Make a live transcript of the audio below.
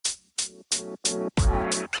Hello,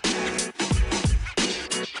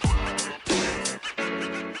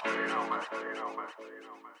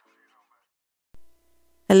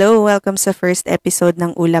 welcome sa first episode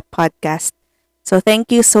ng Ulap podcast. So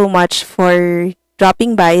thank you so much for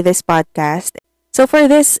dropping by this podcast. So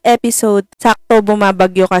for this episode, sakto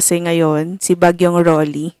bumabagyo kasi ngayon, si Bagyong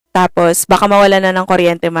Rolly. Tapos baka mawala na ng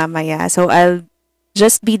kuryente mamaya. So I'll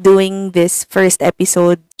just be doing this first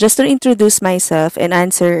episode just to introduce myself and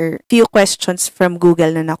answer few questions from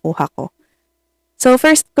Google na nakuha ko. So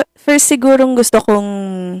first sigurong gusto kong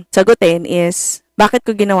sagutin is bakit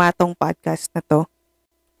ko ginawa tong podcast na to.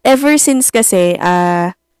 Ever since kasi,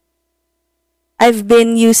 I've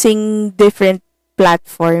been using different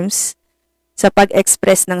platforms sa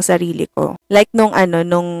pag-express ng sarili ko. Like nung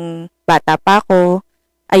bata pa ako,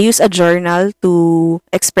 I use a journal to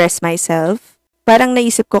express myself. Parang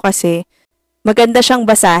naisip ko kasi, maganda siyang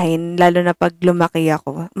basahin, lalo na pag lumaki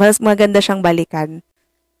ako. Mas maganda siyang balikan.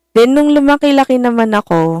 Then nung lumaki-laki naman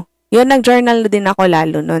ako, yun, nag-journal din ako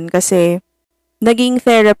lalo nun kasi, naging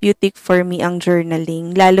therapeutic for me ang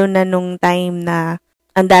journaling, lalo na nung time na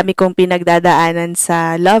ang dami kong pinagdadaanan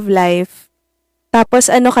sa love life. Tapos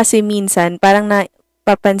kasi minsan, parang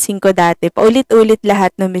napapansin ko dati, paulit-ulit lahat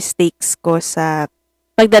ng mistakes ko sa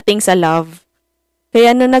pagdating sa love.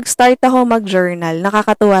 Kaya nung nag-start ako mag-journal,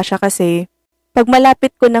 nakakatuwa siya kasi pag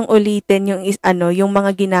malapit ko nang ulitin yung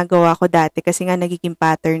mga ginagawa ko dati kasi nga nagiging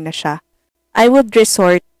pattern na siya, I would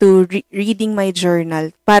resort to reading my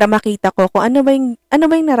journal para makita ko kung ano ba yung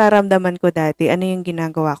nararamdaman ko dati, ano yung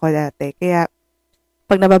ginagawa ko dati. Kaya,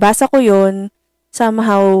 pag nababasa ko yun,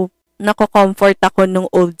 somehow, nako-comfort ako nung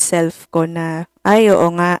old self ko na, oo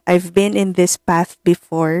nga, I've been in this path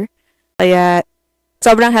before. Kaya,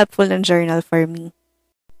 sobrang helpful ng journal for me.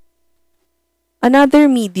 Another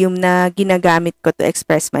medium na ginagamit ko to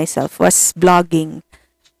express myself was blogging.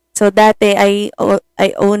 So, dati, I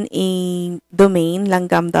own a domain,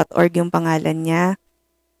 langgam.org yung pangalan niya.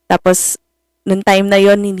 Tapos, nung time na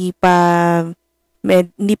yon hindi pa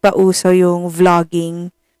uso yung vlogging.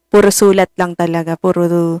 Puro sulat lang talaga.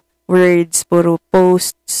 Puro words, puro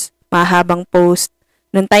posts, mahabang post.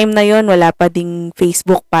 Nung time na yon wala pa ding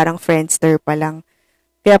Facebook, parang Friendster pa lang.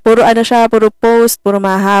 Kaya puro puro post, puro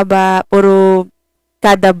mahaba, puro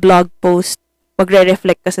kada blog post.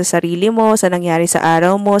 Magre-reflect ka sa sarili mo, sa nangyari sa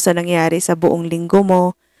araw mo, sa nangyari sa buong linggo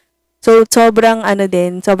mo. So, sobrang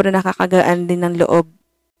nakakagaan din ng loob.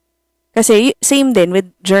 Kasi, same din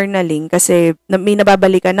with journaling. Kasi, may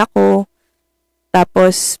nababalikan ako.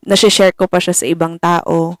 Tapos, nasi-share ko pa siya sa ibang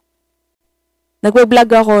tao.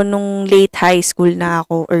 Nagwe-vlog ako nung late high school na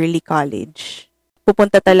ako, early college.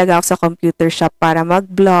 Pupunta talaga ako sa computer shop para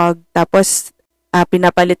mag-vlog. Tapos,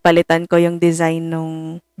 pinapalit-palitan ko yung design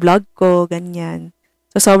ng vlog ko, ganyan.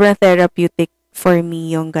 So, sobrang therapeutic for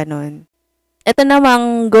me yung ganon. Ito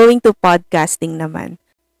namang going to podcasting naman.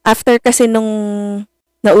 After kasi nung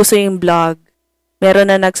nauso yung vlog,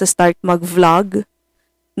 meron na nagsastart mag-vlog.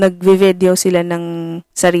 Nagvi-video sila ng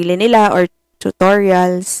sarili nila or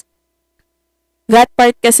tutorials. That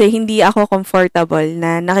part kasi hindi ako comfortable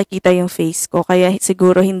na nakikita yung face ko. Kaya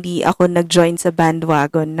siguro hindi ako nag-join sa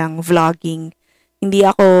bandwagon ng vlogging. Hindi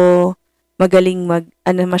ako magaling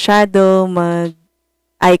mag-eye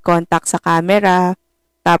contact sa camera.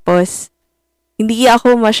 Tapos, hindi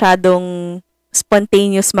ako masyadong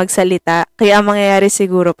spontaneous magsalita. Kaya ang mangyayari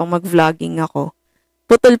siguro pang mag-vlogging ako,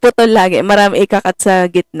 putol-putol lagi. Marami ikakat sa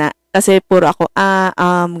gitna. Kasi puro ako,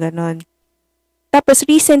 ganon. Tapos,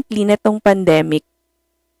 recently, netong pandemic,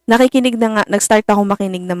 nag-start ako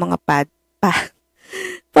makinig ng mga podcast.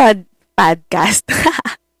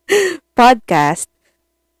 Podcast.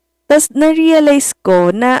 Tapos, na-realize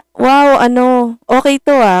ko na, wow, okay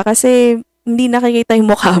to kasi hindi nakikita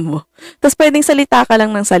yung mukha mo. Tapos, pwedeng salita ka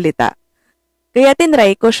lang ng salita. Kaya,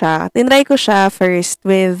 tinry ko siya. Tinry ko siya first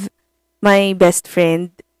with my best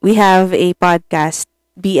friend. We have a podcast,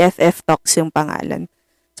 BFF Talks yung pangalan.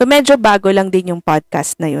 So, medyo bago lang din yung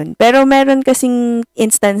podcast na yun. Pero, meron kasing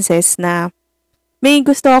instances na may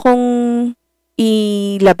gusto akong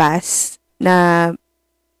ilabas na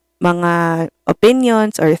mga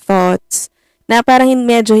opinions or thoughts na parang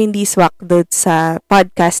medyo hindi swak doon sa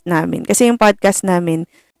podcast namin. Kasi yung podcast namin,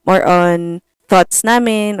 more on thoughts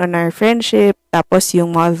namin, on our friendship, tapos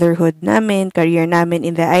yung motherhood namin, career namin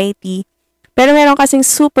in the IT. Pero meron kasing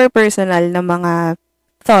super personal na mga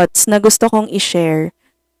thoughts na gusto kong i-share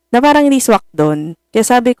na parang hindi swak doon. Kaya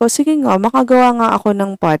sabi ko, sige nga, makagawa nga ako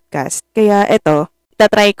ng podcast. Kaya eto,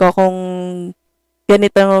 itatry ko kung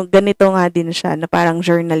ganito nga din siya na parang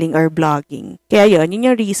journaling or blogging. Kaya yun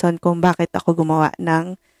yung reason kung bakit ako gumawa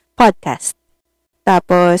ng podcast.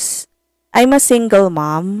 Tapos, I'm a single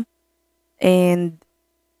mom and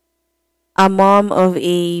a mom of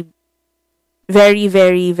a very,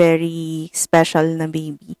 very, very special na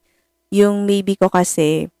baby. Yung baby ko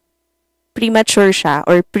kasi, premature siya,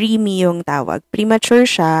 or preemie yung tawag. Premature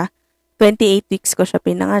siya, 28 weeks ko siya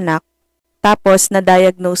pinanganak. Tapos,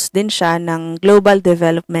 na-diagnose din siya ng Global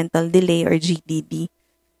Developmental Delay or GDD.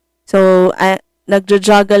 So,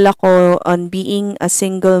 nagjo-juggle ako on being a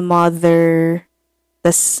single mother,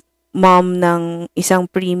 tas mom ng isang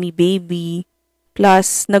preemie baby,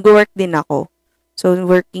 plus nag-work din ako. So,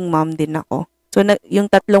 working mom din ako. So, yung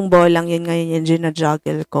tatlong bolang yun ngayon yung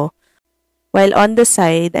gina-juggle ko. While on the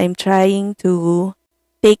side, I'm trying to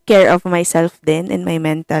take care of myself din and my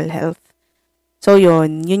mental health. So,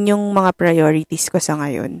 yun yung mga priorities ko sa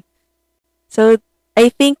ngayon. So,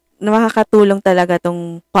 I think makakatulong talaga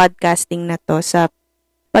tong podcasting na to sa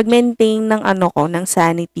pag-maintain ng ng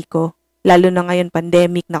sanity ko. Lalo na ngayon,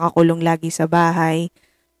 pandemic, nakakulong lagi sa bahay.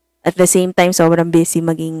 At the same time, sobrang busy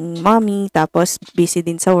maging mommy, tapos busy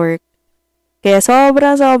din sa work. Kaya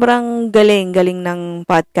sobrang galing ng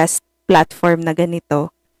podcast platform na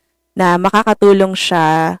ganito, na makakatulong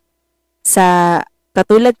siya sa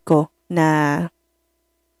katulad ko na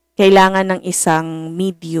kailangan ng isang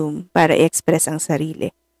medium para i-express ang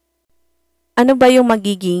sarili. Ano ba yung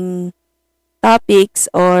magiging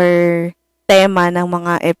topics or tema ng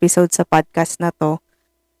mga episodes sa podcast na to?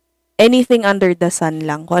 Anything under the sun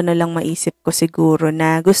lang, kung ano lang maisip ko siguro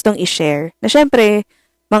na gustong i-share. Na syempre,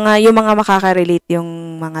 yung mga makaka-relate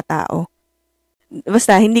yung mga tao.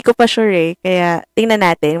 Basta, hindi ko pa sure kaya tingnan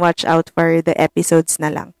natin, watch out for the episodes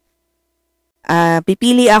na lang.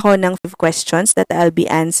 Pipili ako ng 5 questions that I'll be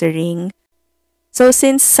answering. So,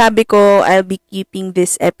 since sabi ko, I'll be keeping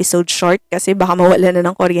this episode short kasi baka mawala na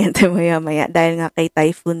ng kuryente maya-maya dahil nga kay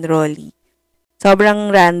Typhoon Rolly.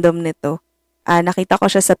 Sobrang random nito. Nakita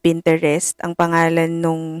ko siya sa Pinterest. Ang pangalan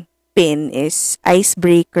nung pin is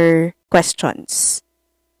Icebreaker Questions.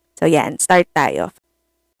 So, yan. Start tayo.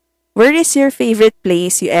 Where is your favorite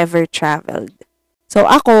place you ever traveled? So,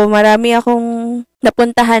 ako, marami akong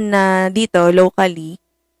napuntahan na dito, locally.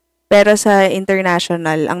 Pero sa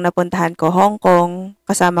international, ang napuntahan ko, Hong Kong.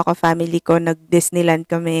 Kasama ko family ko, nag-Disneyland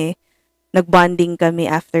kami. Nag-bonding kami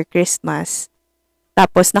after Christmas.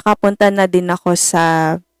 Tapos, nakapunta na din ako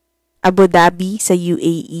sa Abu Dhabi, sa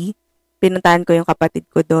UAE. Pinuntahan ko yung kapatid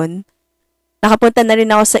ko doon. Nakapunta na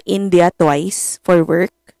rin ako sa India twice for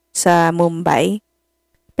work, sa Mumbai.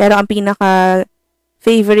 Pero ang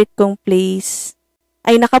pinaka-favorite kong place,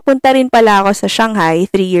 ay nakapunta rin pala ako sa Shanghai.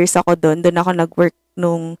 3 years ako doon. Doon ako nag-work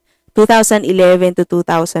nung 2011 to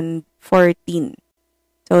 2014.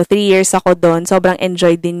 So, 3 years ako doon. Sobrang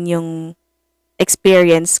enjoy din yung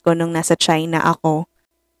experience ko nung nasa China ako.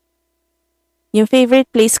 Yung favorite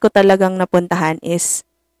place ko talagang napuntahan is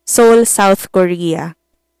Seoul, South Korea.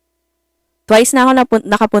 Twice na ako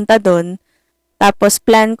nakapunta doon. Tapos,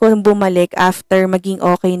 plan ko bumalik after maging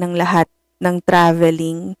okay ng lahat ng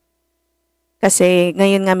traveling. Kasi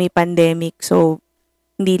ngayon nga may pandemic, so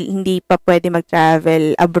hindi pa pwede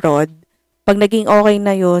mag-travel abroad. Pag naging okay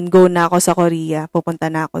na yun, go na ako sa Korea. Pupunta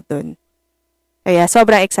na ako dun. Kaya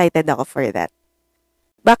sobrang excited ako for that.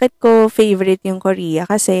 Bakit ko favorite yung Korea?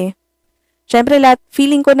 Kasi, syempre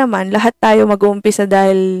feeling ko naman, lahat tayo mag-uumpisa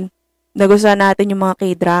dahil nagustuhan natin yung mga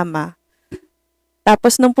K-drama.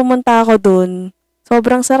 Tapos, nung pumunta ako dun,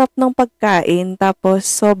 sobrang sarap ng pagkain. Tapos,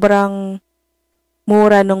 sobrang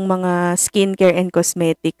mura nung mga skincare and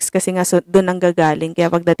cosmetics. Kasi nga, dun ang gagaling.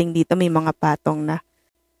 Kaya pagdating dito, may mga patong na.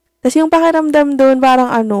 Tapos, yung pakiramdam dun,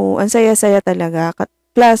 parang ang saya-saya talaga.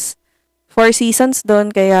 Plus, 4 seasons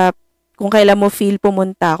dun. Kaya, kung kailan mo feel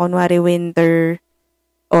pumunta, kunwari winter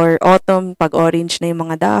or autumn, pag orange na yung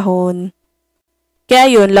mga dahon. Kaya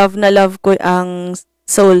yun, love na love ko ang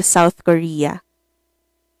Seoul, South Korea.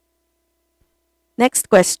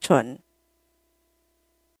 Next question.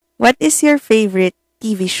 What is your favorite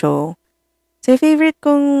TV show? So, favorite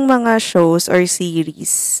kong mga shows or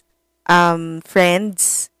series,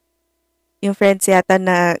 Friends. Yung Friends yata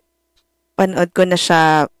na panood ko na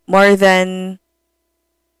siya more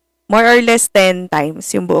or less 10 times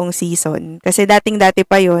yung buong season. Kasi dating-dati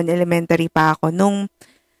pa yon, elementary pa ako. Nung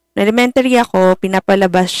elementary ako,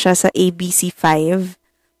 pinapalabas siya sa ABC5.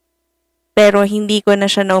 Pero hindi ko na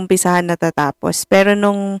siya naumpisahan natatapos. Pero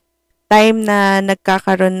nung time na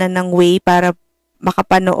nagkakaroon na ng way para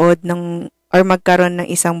makapanood or magkaroon ng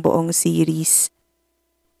isang buong series,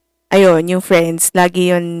 ayun, yung Friends,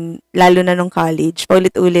 lagi yun, lalo na nung college,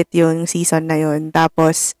 paulit-ulit yung season na yun.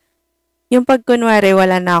 Tapos, yung pagkunwari,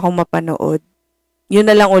 wala na akong mapanood, yun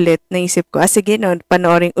na lang ulit, naisip ko, sige no,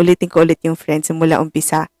 ulitin ko ulit yung Friends mula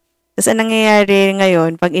umpisa. Tapos ang nangyayari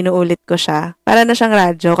ngayon, pag inuulit ko siya, para na siyang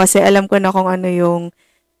radyo kasi alam ko na kung ano yung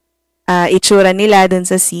itsura nila dun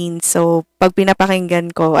sa scene. So, pag pinapakinggan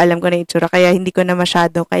ko, alam ko na itsura. Kaya hindi ko na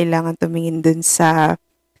masyado kailangan tumingin dun sa,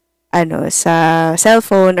 sa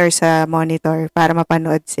cellphone or sa monitor para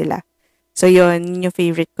mapanood sila. So, yun yung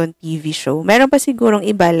favorite kong TV show. Meron pa sigurong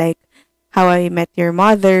iba like How I Met Your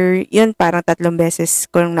Mother. Yun, parang 3 beses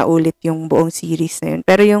ko nang naulit yung buong series na yun.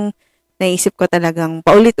 Pero yung naisip ko talagang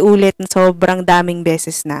paulit-ulit, sobrang daming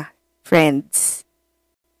beses na. Friends.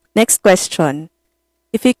 Next question.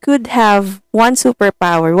 If you could have one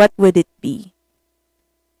superpower, what would it be?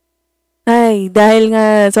 Ay, dahil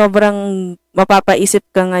nga sobrang mapapaisip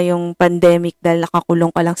ka ngayong pandemic dahil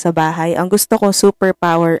nakakulong ka lang sa bahay, ang gusto kong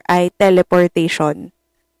superpower ay teleportation.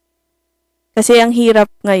 Kasi ang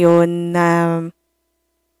hirap ngayon na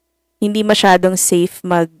hindi masyadong safe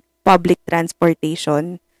mag-public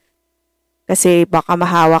transportation. Kasi baka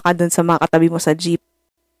mahawa ka dun sa mga katabi mo sa jeep.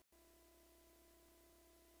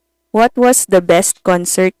 What was the best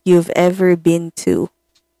concert you've ever been to?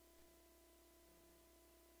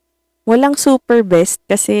 Walang super best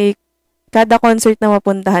kasi kada concert na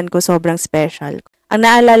mapuntahan ko sobrang special. Ang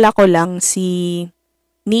naalala ko lang si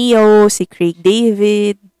Neo, si Craig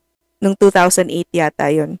David, nung 2008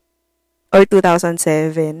 yata yun. Or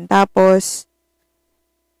 2007. Tapos,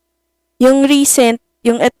 yung recent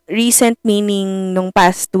meaning nung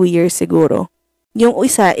past 2 years siguro. Yung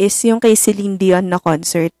isa is yung kay Celine Dion na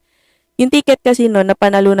concert. Yung ticket kasi no,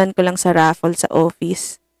 napanalunan ko lang sa raffle sa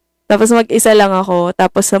office. Tapos mag-isa lang ako,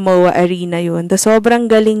 tapos sa MOA Arena yun. Tapos sobrang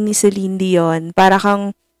galing ni Celine Dion. Para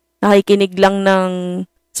kang nakikinig lang ng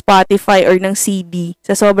Spotify or ng CD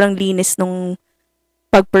sa sobrang linis nung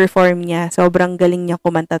pag-perform niya. Sobrang galing niya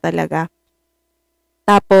kumanta talaga.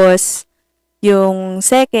 Tapos, yung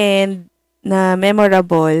second na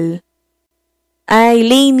memorable ay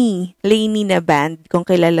Lainey na band, kung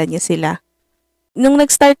kilala niyo sila. Nung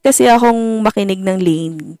nag-start kasi akong makinig ng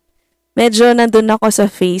Lainey, medyo nandun ako sa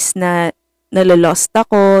phase na nalolost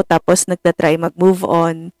ako, tapos nagtatry mag-move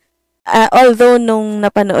on. Although, nung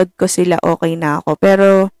napanood ko sila, okay na ako.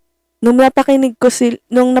 Pero, nung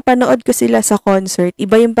napanood ko sila sa concert,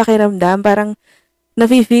 iba yung pakiramdam. Parang,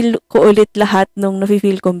 nafe-feel ko ulit lahat nung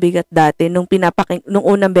nafe-feel kong bigat dati, nung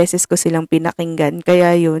unang beses ko silang pinakinggan.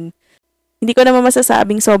 Kaya yun, hindi ko naman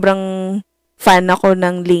masasabing sobrang fan ako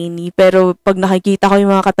ng Lainey, pero pag nakikita ko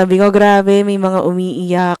yung mga katabi ko, grabe, may mga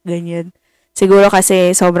umiiyak, ganyan. Siguro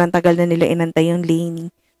kasi sobrang tagal na nila inantay yung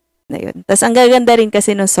Lainey na yun. Tapos ang gaganda rin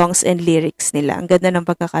kasi ng songs and lyrics nila. Ang ganda ng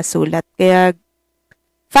pagkakasulat. Kaya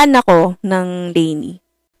fan ako ng Lainey.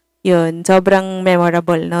 Yun, sobrang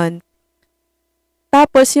memorable nun.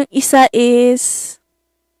 Tapos yung isa is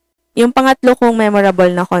yung pangatlo kong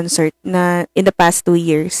memorable na concert na in the past 2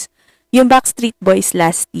 years. Yung Backstreet Boys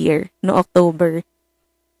last year, no October.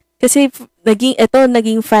 Kasi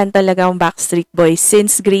naging fan talaga ang Backstreet Boys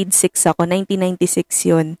since grade 6 ako, 1996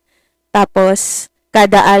 yun. Tapos,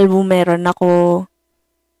 kada album meron ako.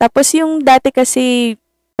 Tapos yung dati kasi,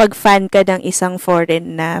 pag fan ka ng isang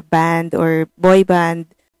foreign na band or boy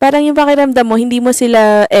band, parang yung pakiramdam mo, hindi mo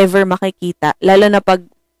sila ever makikita. Lalo na pag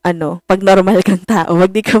normal kang tao,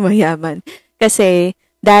 wag di ka mayaman. Kasi,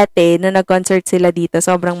 dati, na nag-concert sila dito,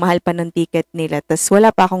 sobrang mahal pa ng ticket nila. Tapos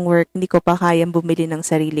wala pa akong work, hindi ko pa kayang bumili ng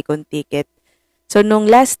sarili kong ticket. So, nung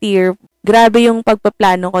last year, grabe yung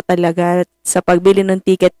pagpaplano ko talaga sa pagbili ng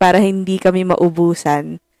ticket para hindi kami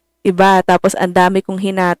maubusan. Iba, tapos ang dami kong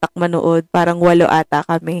hinatak manood, parang 8 ata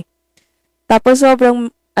kami. Tapos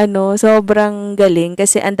sobrang galing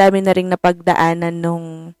kasi ang dami na ring napagdaanan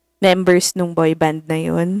nung members nung boy band na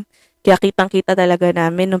yun. Kaya kitang-kita talaga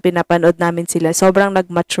namin nung pinapanood namin sila. Sobrang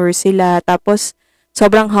nag-mature sila. Tapos,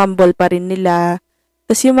 sobrang humble pa rin nila.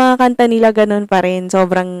 Tapos yung mga kanta nila ganun pa rin.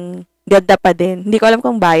 Sobrang ganda pa din. Hindi ko alam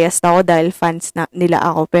kung biased ako dahil fans nila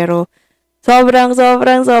ako. Pero, sobrang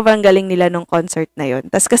galing nila nung concert na yun.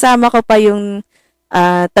 Tapos kasama ko pa yung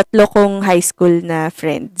 3 kong high school na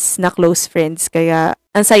friends, na close friends. Kaya,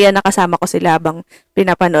 ang saya na kasama ko sila habang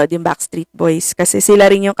pinapanood yung Backstreet Boys. Kasi sila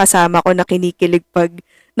rin yung kasama ko na kinikilig pag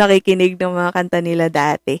nakikinig ng mga kanta nila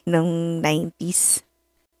dati, nung 90s.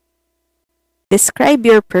 Describe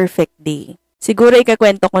your perfect day. Siguro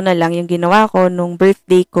ikakwento ko na lang yung ginawa ko nung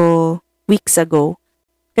birthday ko weeks ago.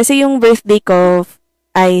 Kasi yung birthday ko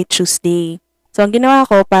ay Tuesday. So, ang ginawa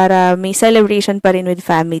ko para may celebration pa rin with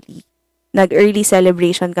family. Nag-early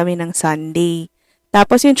celebration kami ng Sunday.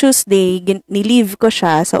 Tapos yung Tuesday, nilive ko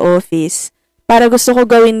siya sa office para gusto ko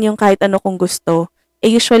gawin yung kahit ano kong gusto.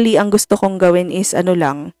 Usually, ang gusto kong gawin is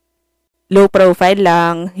low profile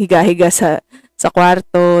lang, higa-higa sa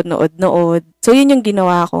kwarto, nood-nood. So, yun yung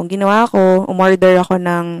ginawa ko. Umorder ako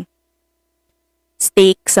ng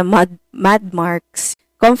steak sa Mad Marks.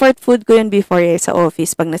 Comfort food ko yun before sa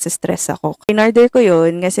office pag nasa-stress ako. In-order ko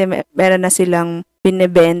yun kasi meron na silang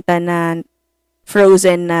binibenta na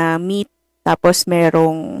frozen na meat. Tapos may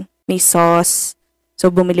sauce. So,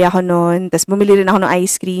 bumili ako nun. Tapos, bumili rin ako ng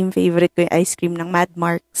ice cream. Favorite ko yung ice cream ng Mad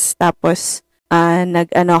Marks. Tapos,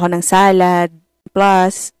 nag-ano ako ng salad.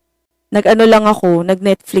 Plus,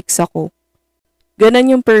 nag-Netflix ako.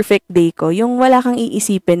 Ganon yung perfect day ko. Yung wala kang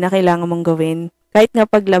iisipin na kailangan mong gawin. Kahit nga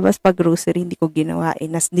paglabas, pag grocery, hindi ko ginawa.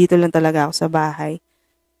 Dito lang talaga ako sa bahay.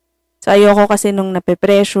 So, ayoko kasi nung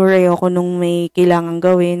nape-pressure, ayoko nung may kailangan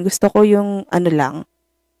gawin. Gusto ko yung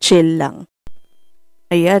chill lang.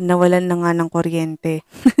 Ayan, nawalan na nga ng kuryente.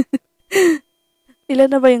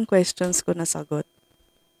 Ilan na ba yung questions ko na sagot?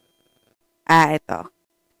 Ito.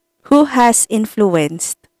 Who has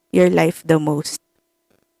influenced your life the most?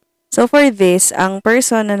 So for this, ang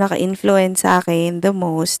person na naka-influence sa akin the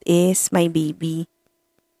most is my baby.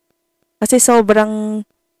 Kasi sobrang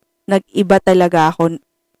nag-iba talaga ako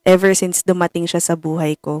ever since dumating siya sa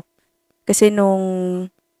buhay ko. Kasi nung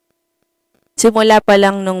simula pa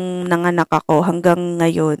lang nung nanganak ako hanggang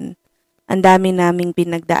ngayon, ang dami naming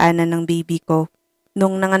pinagdaanan ng baby ko.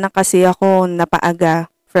 Nung nanganak kasi ako, napaaga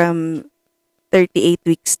from 38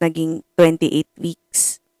 weeks naging 28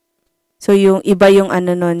 weeks. So, iba yung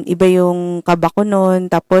iba yung kaba ko nun.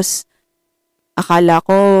 Tapos, akala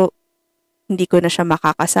ko, hindi ko na siya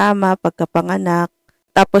makakasama pagkapanganak.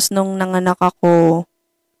 Tapos, nung nanganak ako,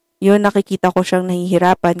 yun, nakikita ko siyang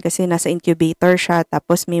nahihirapan kasi nasa incubator siya.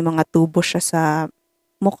 Tapos, may mga tubo siya sa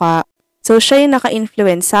muka. So, siya yung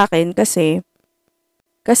naka-influence sa akin kasi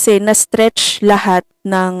na-stretch lahat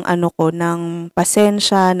ng ng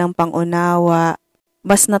pasensya, ng pangunawa.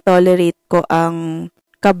 Mas na-tolerate ko ang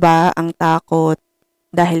kaba, ang takot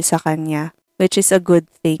dahil sa kanya. Which is a good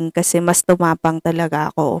thing kasi mas tumapang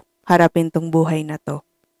talaga ako harapin tong buhay na to.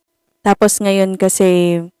 Tapos ngayon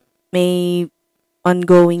kasi may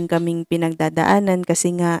ongoing kaming pinagdadaanan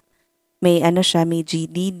kasi nga may may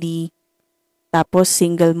GDD. Tapos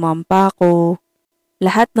single mom pa ako.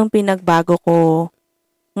 Lahat ng pinagbago ko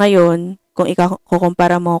ngayon, kung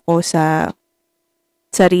kukumpara mo ko sa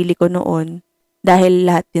sarili ko noon, dahil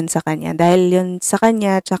lahat yun sa kanya. Dahil yun sa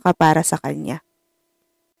kanya, tsaka para sa kanya.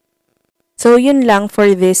 So, yun lang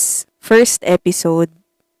for this first episode.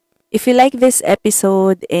 If you like this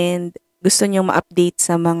episode and gusto nyo ma-update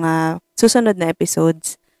sa mga susunod na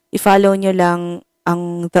episodes, i-follow nyo lang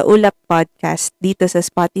ang The Ulap Podcast dito sa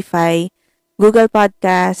Spotify, Google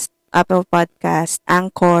Podcast, Apple Podcast,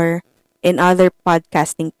 Anchor, and other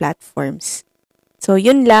podcasting platforms. So,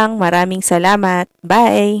 yun lang. Maraming salamat.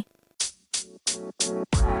 Bye!